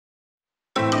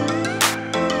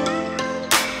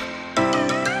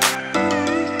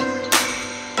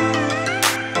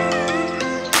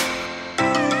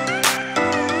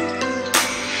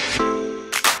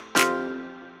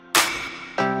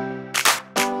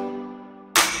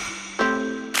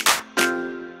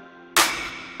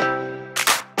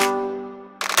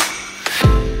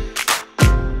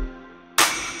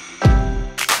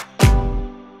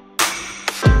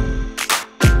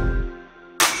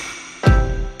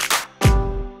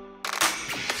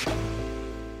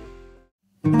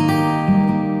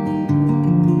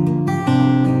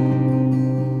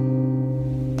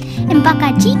In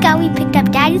Boca Chica, we picked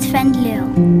up Daddy's friend Lew.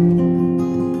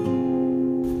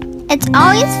 It's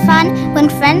always fun when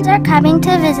friends are coming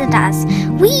to visit us.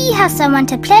 We have someone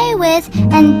to play with,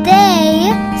 and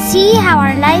they see how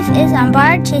our life is on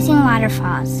board chasing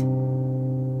waterfalls.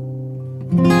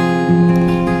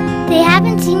 They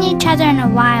haven't seen each other in a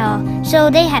while,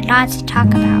 so they had lots to talk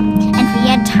about. And we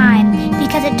had time,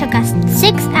 because it took us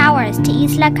 6 hours to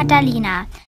Isla Catalina,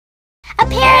 a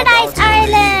paradise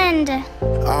island!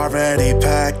 Already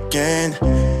packing,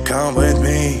 come with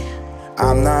me.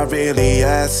 I'm not really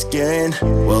asking.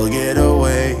 We'll get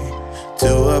away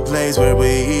to a place where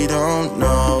we don't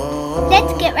know.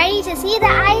 Let's get ready to see the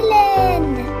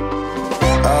island!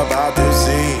 About to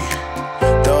see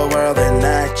the world in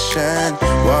action,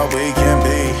 what we can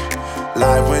be,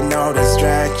 life with no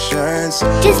distractions.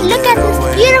 Just look at this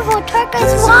beautiful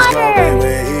turquoise water! This is what we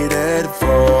waited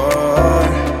for.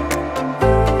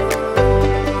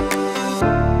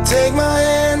 Take my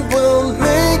hand, we'll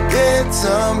make it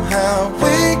somehow.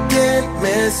 We can't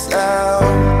miss out.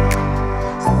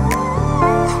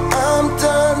 I'm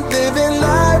done living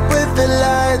life with the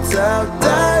lights out,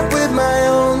 die with my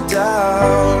own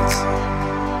doubts.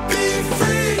 Be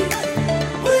free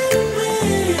with me.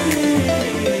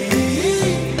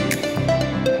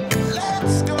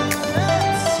 Let's go,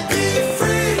 let's be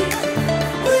free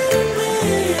with me.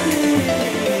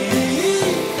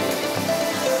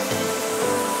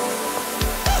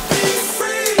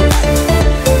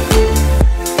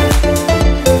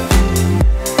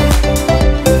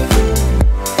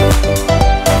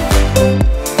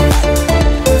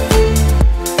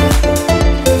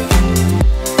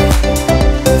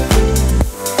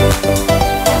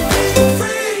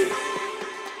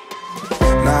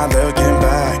 Now looking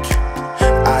back,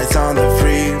 eyes on the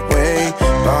freeway,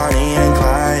 Bonnie and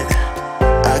Clyde,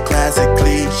 a classic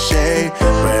cliche.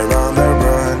 We're on the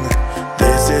run,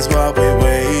 this is what we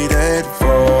waited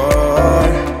for.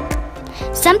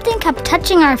 Something kept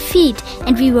touching our feet,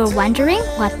 and we were wondering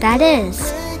what that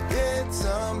is.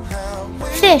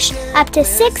 Fish up to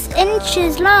 6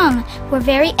 inches long were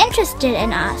very interested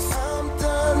in us.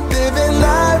 Living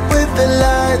life with the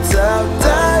lights out,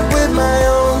 die with my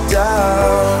own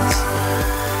doubts.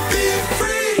 Be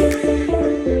free.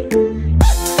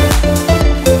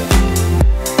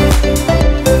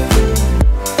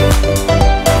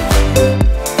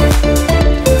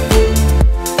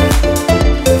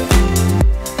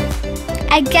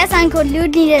 I guess Uncle Lew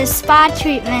needed a spa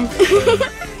treatment.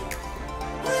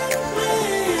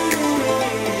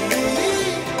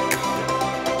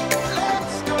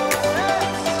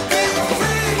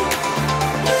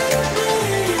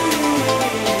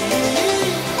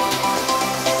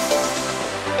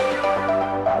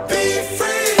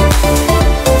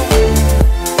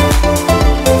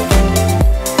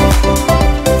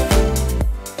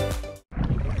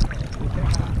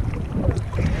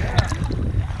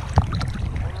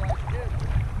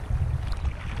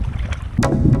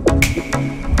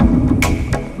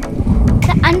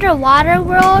 Underwater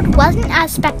world wasn't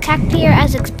as spectacular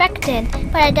as expected,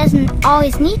 but it doesn't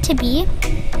always need to be.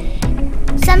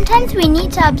 Sometimes we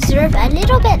need to observe a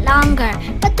little bit longer,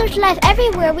 but there's life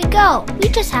everywhere we go. We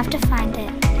just have to find it.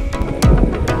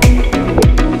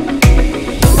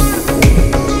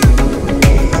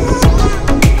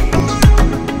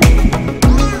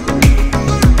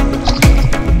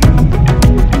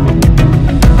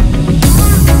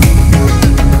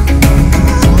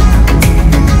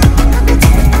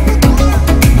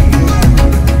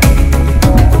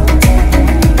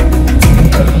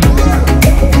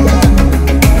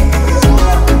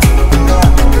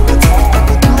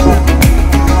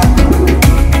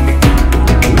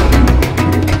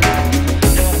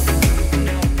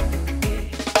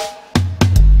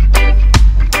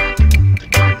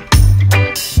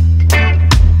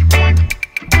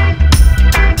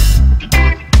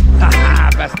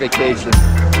 Vacation.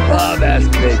 Oh, best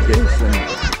vacation.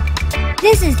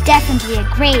 This is definitely a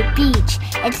great beach.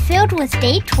 It's filled with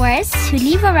day tourists who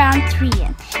leave around 3.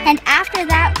 And after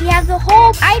that, we have the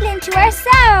whole island to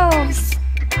ourselves.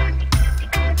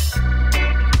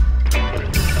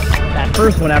 That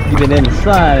first one after you've been in the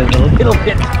sun is a little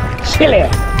bit chilly.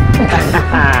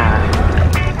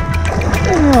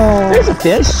 Oh, there's a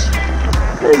fish.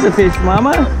 There's a fish,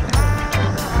 Mama.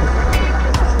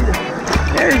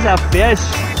 There's a fish.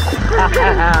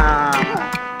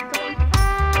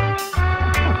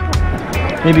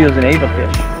 Maybe it was an Ava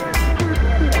fish.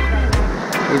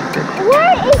 Or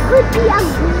it could be a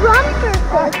grumper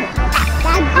fish.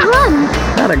 That grump.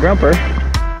 Not a grumper.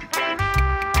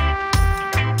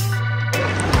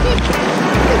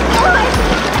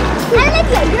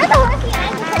 Olivia, you're the horsey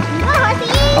and I'm the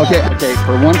horsey. Okay,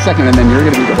 for 1 second, and then you're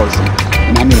going to be the horsey,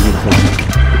 and I'm going to be the horsey.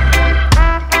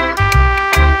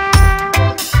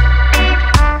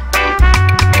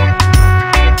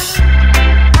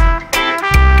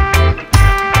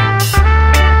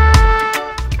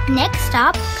 Next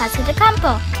stop, Casa de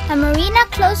Campo, a marina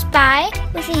close by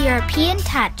with a European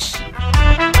touch.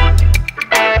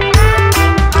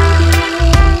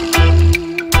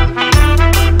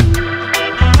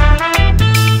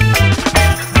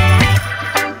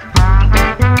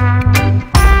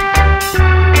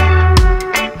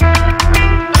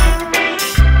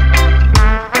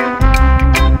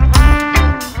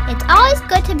 It's always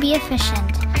good to be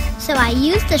efficient, so I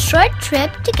used the short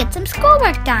trip to get some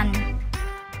schoolwork done.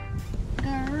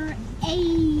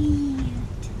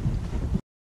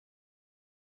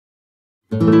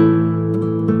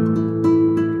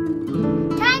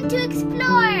 Time to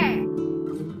explore!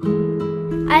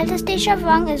 Altos de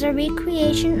Chavon is a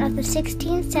recreation of the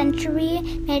 16th century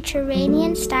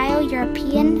Mediterranean-style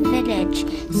European village,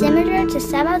 similar to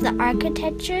some of the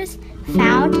architectures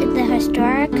found in the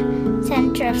historic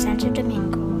center of Santo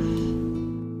Domingo.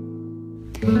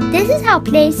 This is how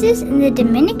places in the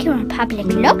Dominican Republic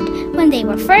looked when they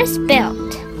were first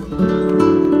built.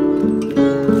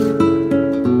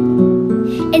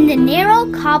 In the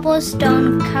narrow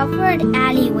cobblestone-covered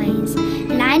alleyways,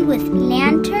 lined with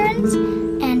lanterns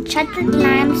and shuttered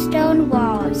limestone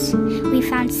walls, we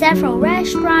found several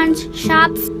restaurants,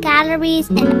 shops, galleries,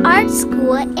 an art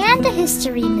school, and a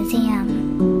history museum.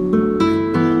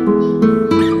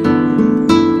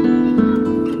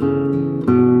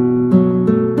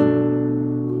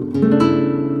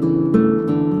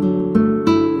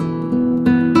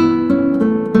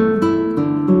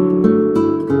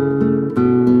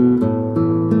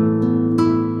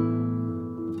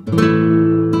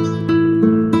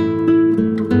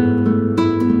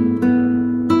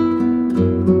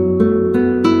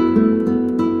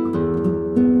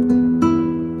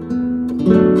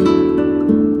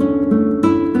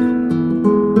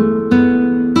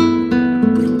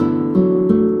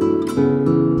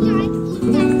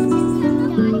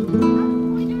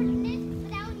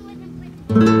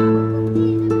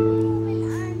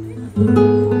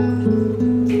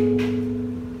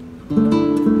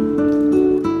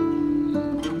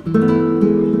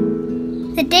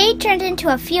 The day turned into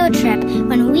a field trip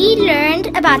when we learned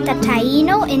about the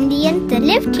Taino Indians that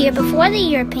lived here before the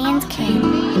Europeans came.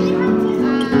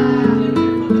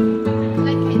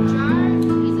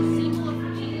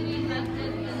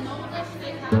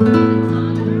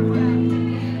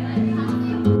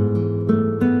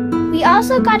 We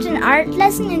also got an art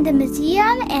lesson in the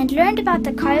museum and learned about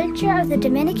the culture of the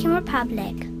Dominican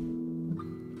Republic.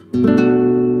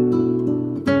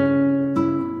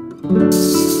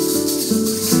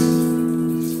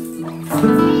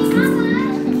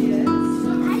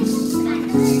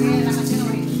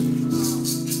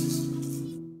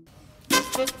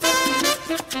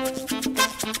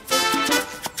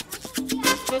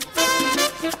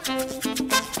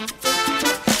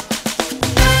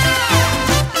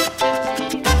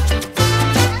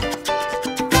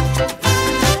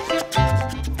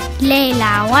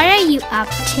 Layla, what are you up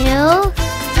to?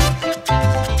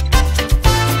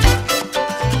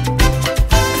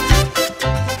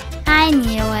 I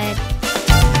knew it.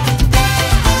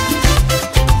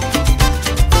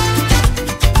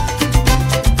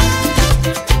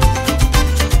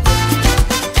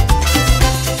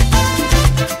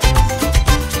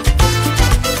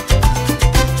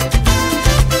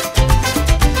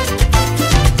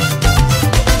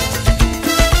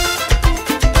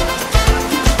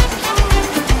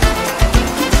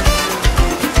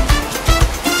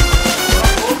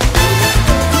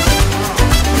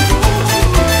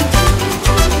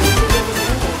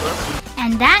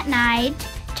 That night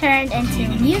turned into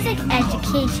music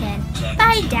education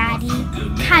by Daddy,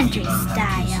 country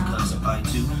style.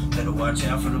 Better watch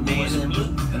out for the boys in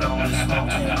blue and all the small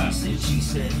town. She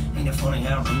said, ain't it funny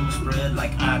how rumors spread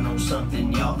like I know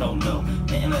something y'all don't know?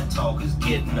 Man, that talk is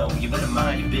getting old. You better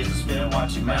mind your business, better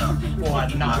watch your mouth. Boy,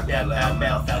 I knock that loud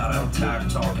mouth out. I'm tired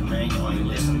of talking, man. You ain't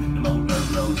listening. The old dirt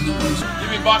roads.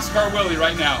 Give me Boxcar Willie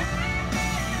right now.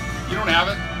 You don't have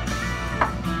it?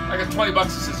 I got 20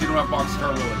 bucks that says you don't have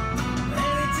Boxcar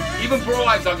Willie. Even Bro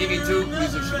Lives, I'll give you 2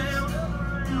 musicians.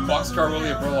 Boxcar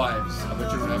Willie or Bro Lives. I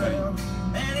bet you don't have any.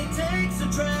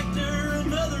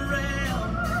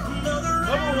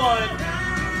 Number one,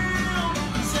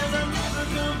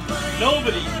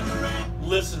 nobody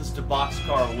listens to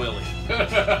Boxcar Willie.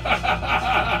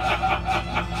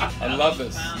 I love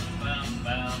this.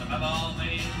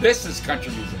 This is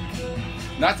country music.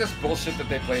 Not this bullshit that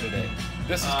they play today.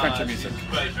 This is country music.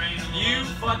 You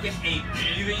fucking ape.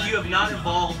 You have not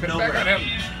evolved. Get No, back on him.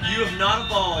 you have not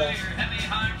evolved.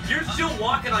 You're still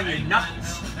walking on your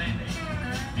knuckles.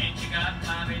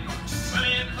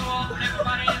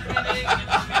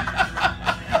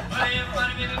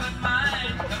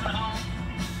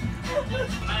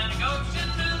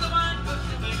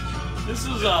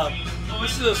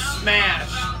 This is a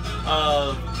smash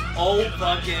of old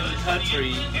fucking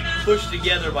country pushed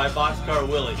together by Boxcar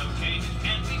Willie.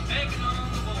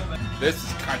 This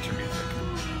is country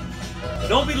music.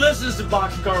 Nobody listens to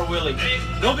Boxcar Willie.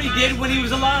 Nobody did when he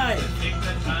was alive.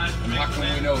 And how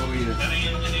can we know who he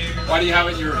is? Why do you have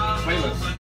it in your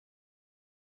playlist?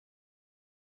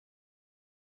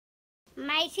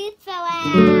 My tooth fell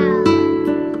out.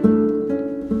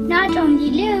 Not only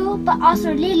Lew, but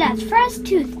also Layla's first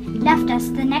tooth left us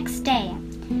the next day.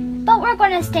 But we're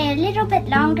going to stay a little bit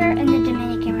longer in the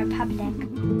Dominican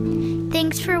Republic.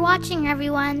 Thanks for watching,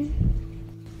 everyone.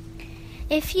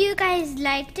 If you guys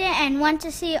liked it and want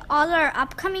to see all our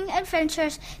upcoming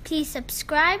adventures, please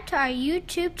subscribe to our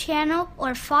YouTube channel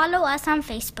or follow us on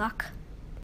Facebook.